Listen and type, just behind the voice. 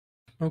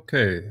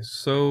Okay,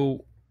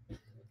 so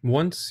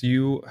once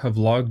you have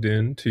logged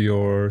in to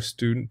your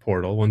student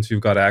portal, once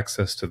you've got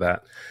access to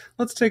that,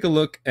 let's take a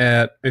look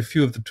at a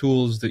few of the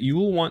tools that you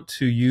will want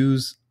to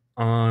use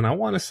on, I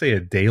want to say,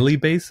 a daily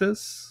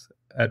basis.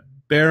 At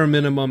bare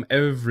minimum,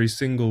 every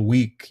single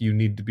week, you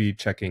need to be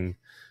checking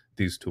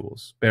these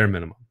tools, bare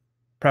minimum,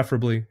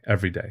 preferably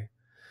every day.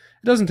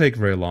 It doesn't take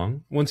very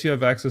long. Once you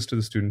have access to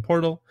the student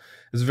portal,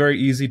 it's very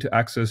easy to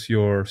access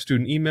your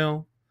student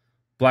email,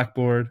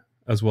 Blackboard,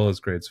 as well as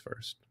Grades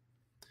First.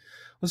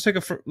 Let's take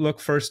a look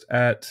first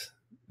at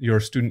your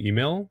student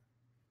email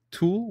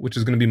tool, which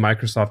is going to be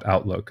Microsoft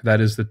Outlook.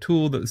 That is the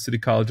tool that the City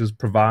Colleges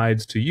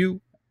provides to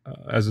you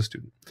as a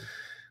student.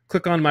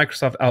 Click on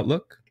Microsoft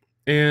Outlook,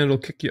 and it'll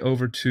kick you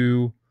over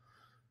to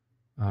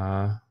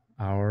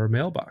our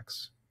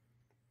mailbox.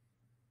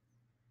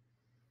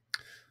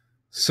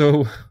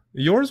 So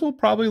yours will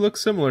probably look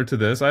similar to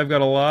this. I've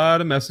got a lot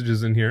of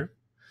messages in here.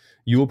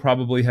 You will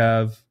probably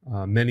have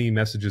many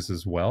messages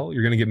as well.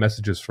 You're going to get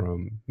messages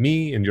from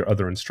me and your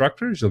other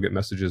instructors. You'll get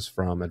messages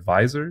from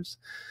advisors,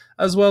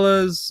 as well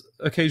as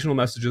occasional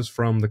messages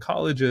from the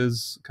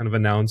colleges, kind of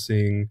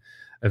announcing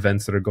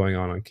events that are going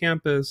on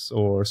campus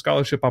or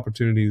scholarship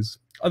opportunities,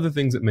 other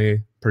things that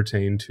may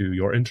pertain to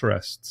your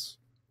interests.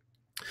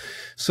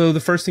 So the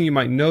first thing you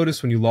might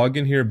notice when you log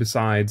in here,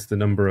 besides the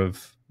number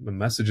of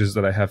messages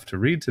that I have to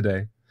read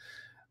today,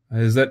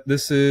 is that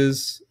this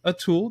is a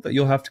tool that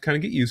you'll have to kind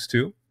of get used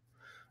to.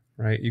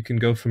 Right? You can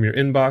go from your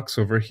inbox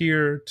over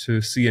here to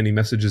see any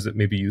messages that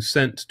maybe you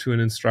sent to an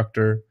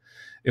instructor.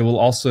 It will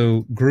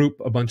also group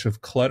a bunch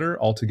of clutter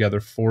all together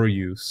for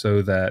you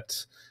so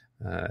that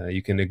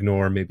you can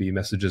ignore maybe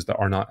messages that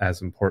are not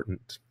as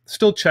important.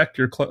 Still check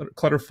your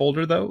clutter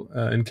folder, though,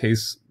 in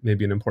case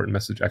maybe an important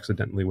message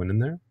accidentally went in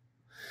there.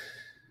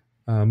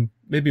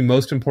 Maybe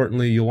most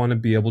importantly, you'll want to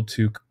be able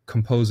to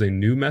compose a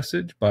new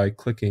message by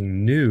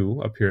clicking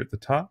New up here at the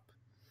top.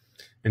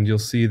 And you'll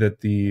see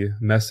that the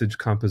message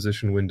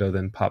composition window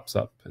then pops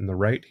up in the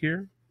right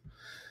here.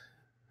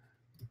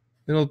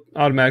 It'll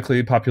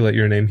automatically populate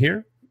your name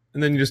here.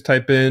 And then you just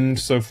type in,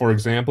 so for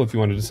example, if you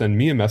wanted to send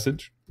me a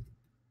message,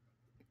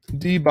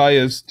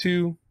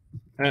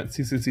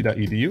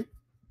 dbias2@ccc.edu.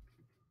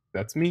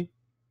 That's me. I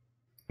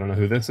don't know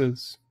who this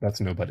is. That's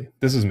nobody.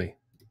 This is me.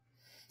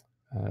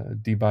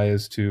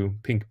 dbias2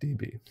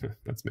 pinkdb.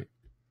 That's me.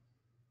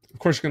 Of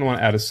course, you're going to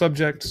want to add a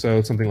subject,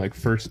 so something like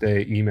first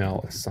day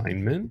email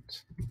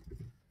assignment.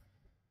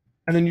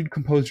 And then you'd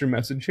compose your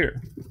message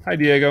here. Hi,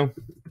 Diego.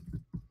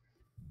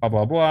 Blah,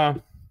 blah, blah.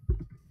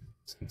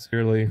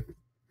 Sincerely,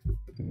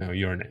 know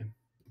your name.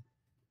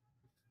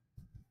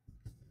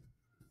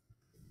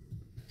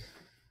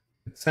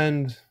 Hit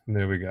send, and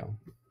there we go.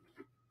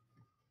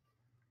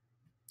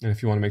 And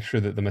if you want to make sure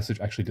that the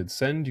message actually did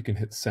send, you can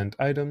hit send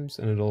items,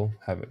 and it'll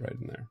have it right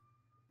in there.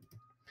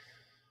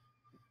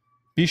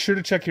 Be sure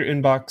to check your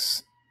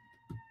inbox.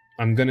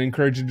 I'm going to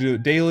encourage you to do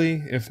it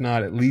daily, if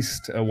not at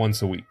least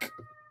once a week.